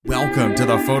Welcome to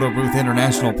the Photo Booth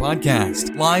International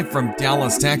podcast, live from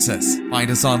Dallas, Texas.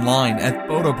 Find us online at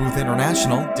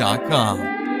photoboothinternational.com.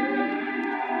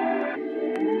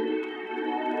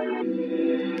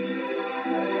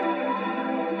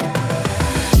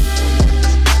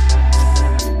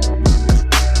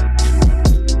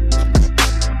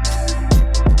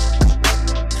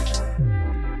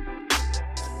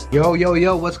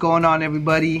 Yo, what's going on,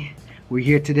 everybody? We're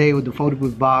here today with the Photo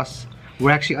Booth Boss. We're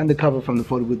actually undercover from the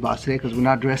Photo Booth Boss today because we're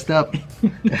not dressed up.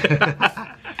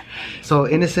 So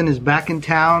Innocent is back in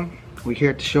town. We're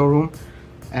here at the showroom,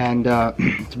 and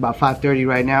it's about 5:30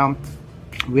 right now.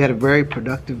 We had a very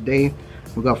productive day.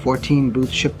 We got 14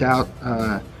 booths shipped out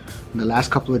in the last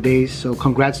couple of days. So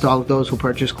congrats to all of those who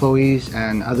purchased Chloe's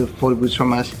and other photo booths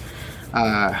from us.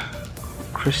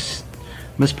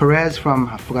 Miss Perez from,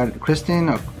 I forgot,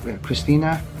 Christina,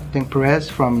 I think Perez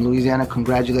from Louisiana,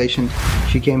 congratulations.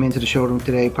 She came into the showroom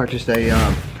today, purchased a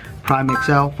Prime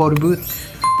XL photo booth.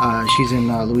 She's in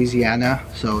Louisiana,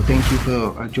 so thank you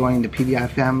for joining the PDI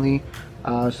family.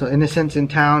 So Innocent's in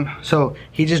town, so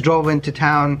he just drove into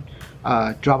town,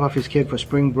 drop off his kid for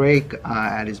spring break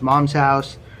at his mom's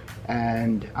house,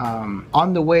 and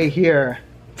on the way here,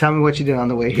 tell me what you did on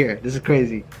the way here. This is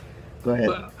crazy. Go ahead.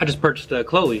 Well, I just purchased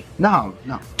Chloe. No.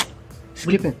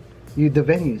 Skipping. The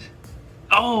venues.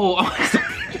 Oh.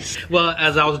 Well,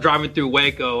 as I was driving through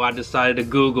Waco, I decided to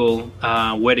Google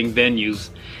wedding venues,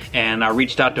 and I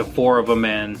reached out to 4 of them,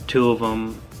 and 2 of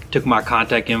them took my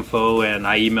contact info, and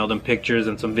I emailed them pictures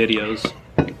and some videos.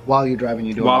 While you're driving,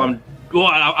 you doing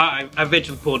I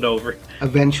eventually pulled over.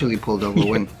 Eventually pulled over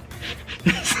when?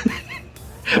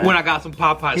 When I got some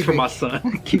Popeyes for my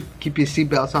son. Keep your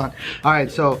seatbelts on. All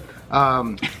right, so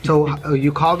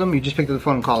you called him. You just picked up the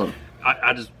phone and called him.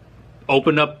 I just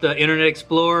opened up the Internet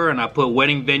Explorer and I put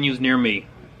wedding venues near me.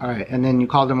 All right, and then you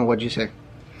called him, and what'd you say?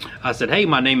 I said, hey,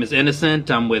 my name is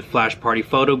Innocent. I'm with Flash Party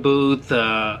Photo Booth.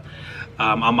 I'm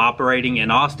operating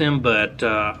in Austin, but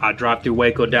I drive through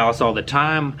Waco, Dallas all the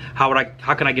time. How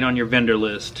can I get on your vendor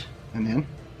list? And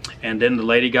then the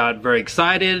lady got very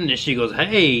excited, and then she goes,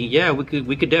 hey, yeah, we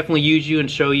could definitely use you and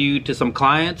show you to some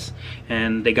clients,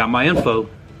 and they got my info.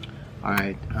 All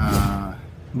right.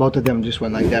 Both of them just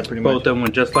went like that, pretty much. Both of them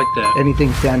went just like that.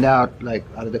 Anything stand out, like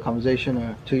out of the conversation,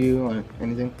 or to you, or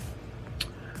anything?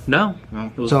 No.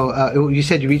 So you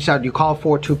said you reached out. You called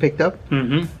 4, 2 picked up.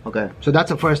 Mm-hmm. Okay. So that's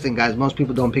the first thing, guys. Most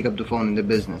people don't pick up the phone in their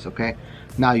business. Okay.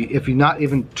 Now, if you're not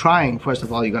even trying, first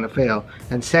of all, you're gonna fail.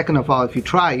 And second of all, if you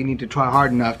try, you need to try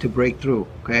hard enough to break through.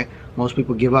 Okay. Most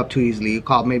people give up too easily. You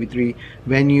call maybe 3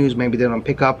 venues, maybe they don't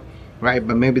pick up, right?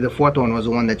 But maybe the 4th one was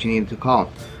the one that you needed to call.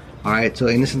 All right. So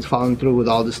Innocent's following through with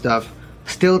all this stuff.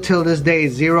 Still till this day,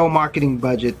 0 marketing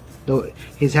budget. Though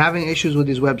he's having issues with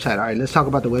his website. All right. Let's talk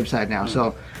about the website now.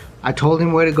 So I told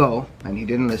him where to go, and he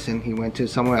didn't listen. He went to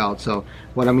somewhere else. So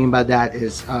what I mean by that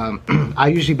is I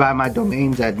usually buy my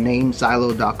domains at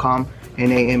namesilo.com,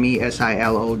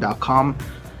 NAMESILO.com.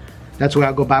 That's where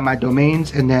I go buy my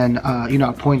domains, and then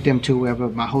I point them to wherever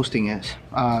my hosting is.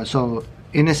 So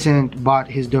Innocent bought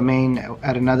his domain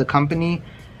at another company.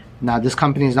 Now this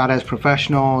company is not as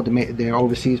professional. They're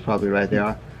overseas, probably, right? They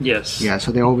are. Yes. Yeah.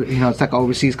 So they're it's like an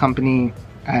overseas company,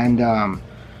 and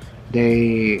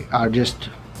they are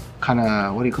just kind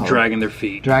of, what do you call dragging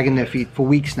it? Dragging their feet for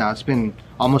weeks now. It's been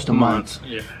almost a month.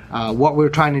 Yeah. What we're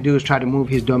trying to do is try to move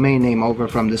his domain name over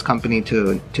from this company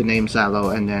to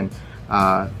NameSilo, and then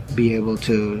be able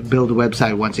to build a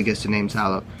website once it gets to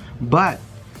NameSilo. But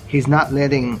he's not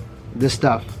letting this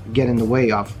stuff get in the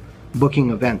way of booking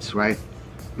events, right?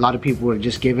 A lot of people were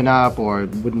just giving up or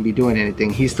wouldn't be doing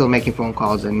anything. He's still making phone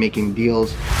calls and making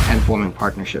deals and forming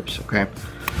partnerships. Okay.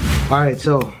 All right.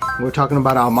 So we're talking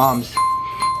about our moms.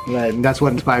 Right, and that's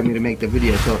what inspired me to make the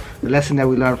video. So the lesson that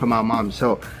we learned from our moms.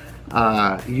 So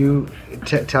you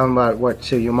tell them about what.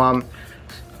 So your mom,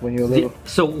 when you were little.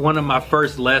 So one of my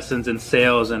first lessons in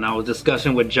sales, and I was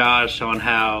discussing with Josh on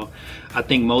how I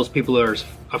think most people are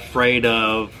afraid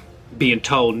of being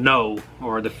told no,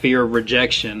 or the fear of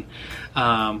rejection.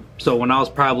 So when I was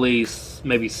probably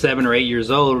maybe 7 or 8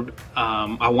 years old,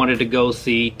 I wanted to go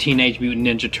see Teenage Mutant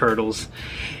Ninja Turtles,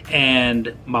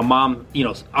 and my mom,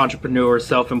 entrepreneur,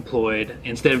 self-employed,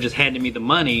 instead of just handing me the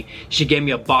money, she gave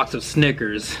me a box of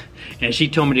Snickers, and she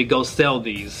told me to go sell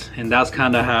these, and that's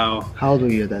kind of how. How old were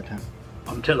you at that time?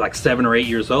 I'm like 7 or 8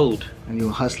 years old. And you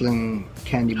were hustling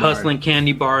candy bars. Hustling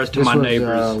candy bars to my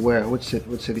neighbors. Where? What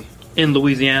city? In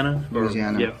Louisiana.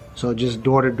 Yeah. So just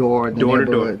door to door. Door to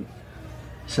door.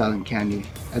 Selling candy,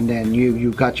 and then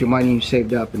you got your money, you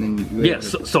saved up, and then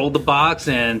sold the box,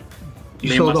 and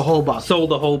you sold the whole box. Sold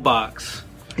the whole box.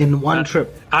 In one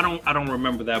trip. I don't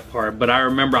remember that part, but I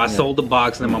remember I sold the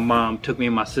box, and then my mom took me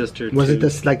and my sister. Was it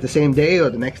this like the same day or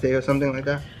the next day or something like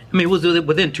that? I mean, it was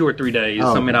within 2 or 3 days.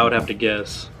 Oh, I mean, okay. I would have to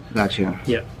guess. Gotcha.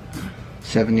 Yeah.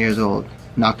 7 years old,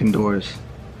 knocking doors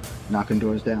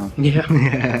down.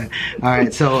 Yeah. All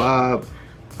right. So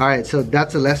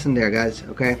that's a lesson there, guys.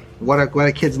 Okay. What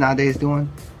are kids nowadays doing?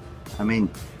 I mean,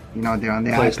 you know, they're on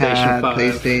their PlayStation iPad, 5.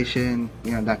 PlayStation,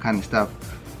 you know, that kind of stuff.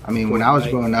 I mean, when I was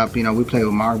growing up, you know, we played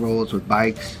with marbles, with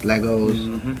bikes,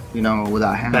 Legos, you know, with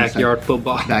our hands. Backyard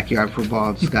football. Backyard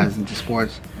football. This guy's into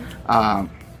sports.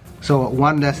 So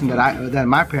one lesson that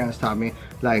my parents taught me,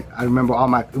 like I remember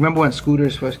when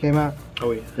scooters first came out.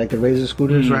 Oh yeah. Like the Razor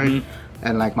scooters, right?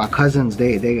 And like my cousins,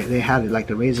 they had like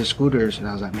the Razor scooters, and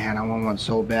I was like, man, I want one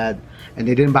so bad. And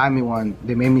they didn't buy me one.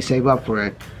 They made me save up for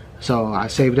it. So I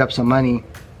saved up some money,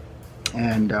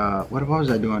 and what was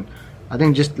I doing? I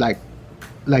think just like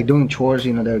doing chores.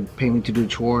 You know, they would pay me to do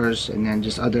chores, and then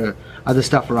just other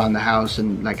stuff around the house,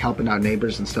 and like helping out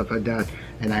neighbors and stuff like that.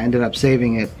 And I ended up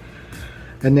saving it.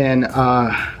 And then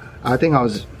I think I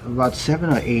was about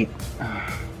 7 or 8.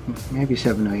 Maybe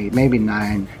 7 or 8, maybe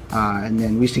 9, and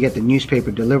then we used to get the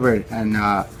newspaper delivered, and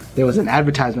there was an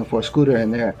advertisement for a scooter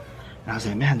in there, and I was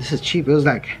like, man, this is cheap. It was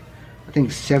like, I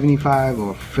think 75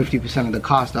 or 50% of the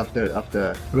cost of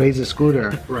the Razor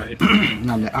scooter. Right.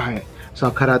 And I'm like, all right. So I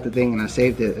cut out the thing and I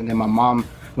saved it, and then my mom,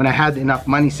 when I had enough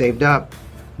money saved up,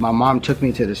 my mom took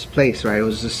me to this place, right? It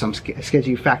was just some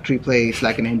sketchy factory place,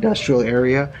 like an industrial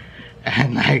area,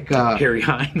 and like Harry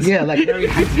Hines. Yeah, like Harry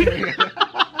Hines area.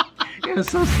 It was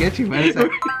so sketchy, man. It's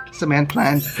like cement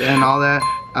plants and all that.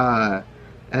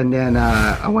 And then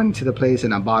I went into the place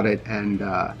and I bought it, and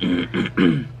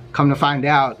come to find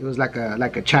out, it was like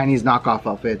a Chinese knockoff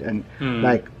of it, and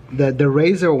like the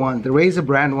Razor one, the Razor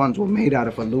brand ones were made out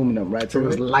of aluminum, right? So it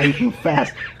was light and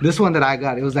fast. This one that I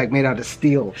got, it was like made out of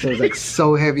steel, so it was like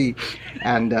so heavy.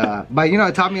 And but you know,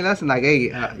 it taught me a lesson. Like, hey,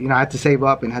 you know, I had to save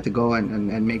up and had to go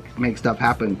and make stuff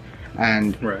happen.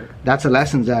 And that's a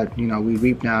lesson that, you know, we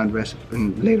reap now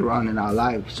and later on in our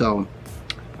lives. So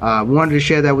we wanted to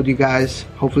share that with you guys.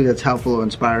 Hopefully that's helpful or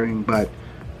inspiring, but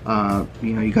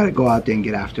you know, you got to go out there and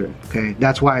get after it. Okay,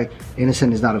 that's why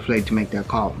Innocent is not afraid to make that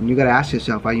call. And you got to ask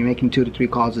yourself, are you making 2 to 3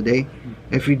 calls a day?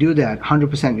 If you do that,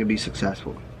 100% you'll be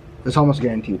successful. It's almost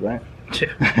guaranteed, right?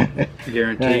 Yeah.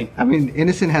 Guaranteed. Right? I mean,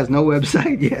 Innocent has no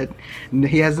website yet.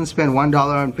 He hasn't spent $1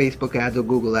 on Facebook ads or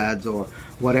Google ads or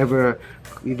whatever.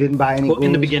 He didn't buy any. Well,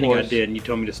 in the beginning I did, and you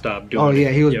told me to stop doing it. Oh yeah,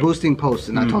 he was boosting posts,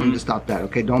 and I told him to stop that.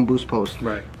 Okay, don't boost posts.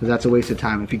 Right. Because that's a waste of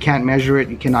time. If you can't measure it,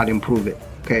 you cannot improve it.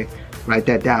 Okay, write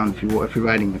that down. If you're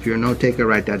writing, if you're a note taker,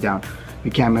 write that down. If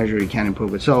you can't measure it, you can't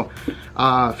improve it. So,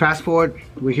 fast forward,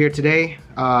 we're here today.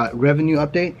 Revenue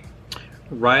update.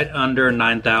 Right under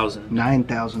 $9,000.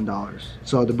 $9,000.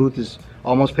 So the booth is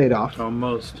almost paid off.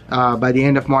 Almost. By the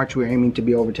end of March, we're aiming to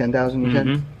be over 10,000. You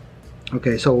said.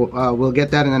 Okay, so we'll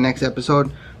get that in the next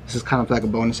episode. This is kind of like a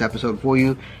bonus episode for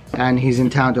you. And he's in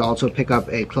town to also pick up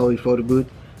a Chloe photo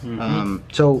booth.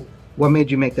 So what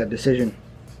made you make that decision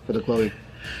for the Chloe?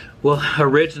 Well,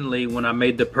 originally when I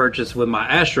made the purchase with my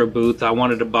Astro booth, I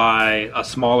wanted to buy a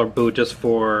smaller booth just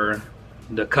for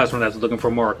the customer that's looking for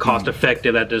more cost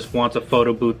effective, that just wants a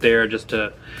photo booth there just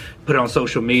to put it on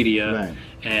social media. Right.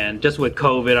 And just with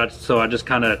COVID, I just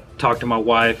kind of talked to my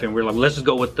wife, and we're like, let's just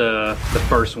go with the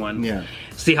first one. Yeah.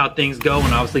 See how things go,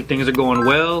 and obviously things are going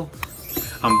well.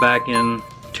 I'm back in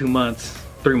 2 months,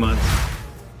 3 months.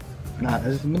 Nah,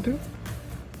 has it been 3?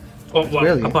 Oh, well,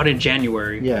 really? I bought it in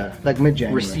January. Yeah, like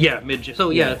mid-January. Yeah, mid. So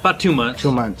yeah, about 2 months.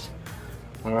 2 months.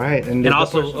 All right, And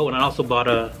also, and I also bought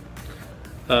a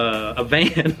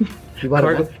van. You bought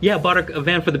a van? Yeah, I bought a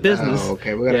van for the business. Oh,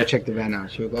 okay. We're gonna check the van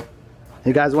out. Should we go?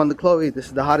 You guys want the Chloe? This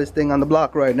is the hottest thing on the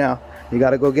block right now. You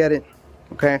gotta go get it.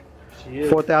 Okay.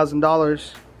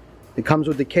 $4,000. It comes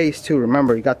with the case too.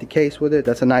 Remember, you got the case with it.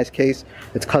 That's a nice case.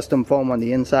 It's custom foam on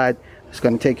the inside. It's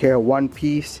gonna take care of one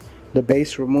piece. The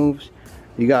base removes.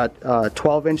 You got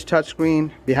 12-inch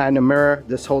touchscreen behind the mirror.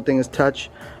 This whole thing is touch.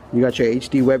 You got your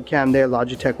HD webcam there,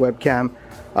 Logitech webcam.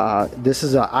 This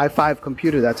is an i5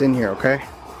 computer that's in here, okay?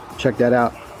 Check that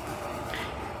out.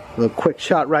 A little quick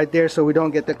shot right there so we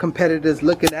don't get the competitors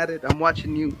looking at it. I'm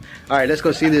watching you. All right, let's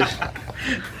go see this.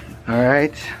 All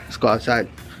right, let's go outside.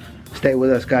 Stay with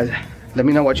us, guys. Let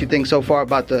me know what you think so far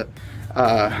about the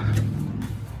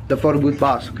photo booth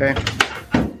boss, okay?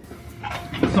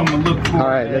 Something to look for. All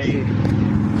right, let's see.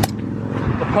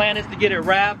 The plan is to get it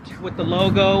wrapped with the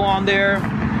logo on there.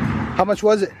 How much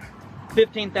was it?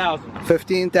 $15,000.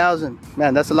 $15,000.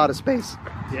 Man, that's a lot of space.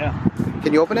 Yeah.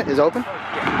 Can you open it? Is it open?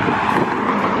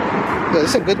 Yeah, this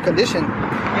is in good condition.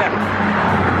 Yeah.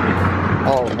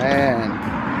 Oh man.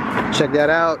 Check that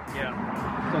out. Yeah.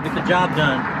 So get the job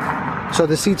done. So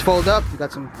the seats fold up. You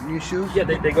got some new shoes. Yeah,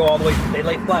 they go all the way. They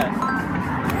lay flat.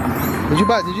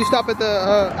 Did you stop at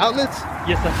the outlets?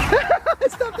 Yes, sir. I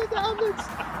stopped at the outlets.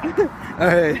 All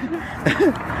right.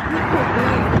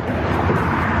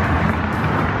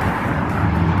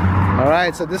 All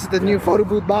right. So this is the new Photo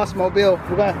Booth Boss mobile.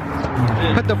 We're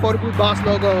gonna put the Photo Booth Boss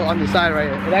logo on the side right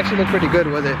here. It actually looks pretty good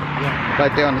with it,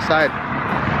 right there on the side.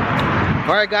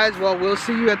 All right, guys. Well, we'll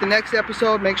see you at the next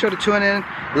episode. Make sure to tune in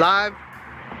live.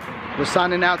 We're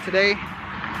signing out today.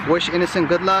 Wish Innocent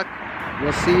good luck.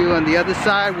 We'll see you on the other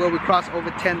side where we cross over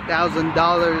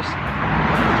 $10,000.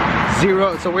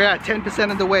 So we're at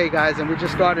 10% of the way, guys, and we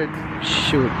just started,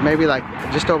 shoot, maybe like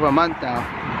just over a month now.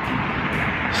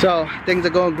 So things are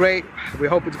going great. We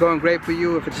hope it's going great for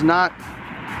you. If it's not,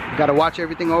 you gotta watch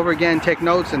everything over again, take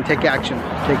notes, and take action.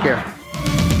 Take care.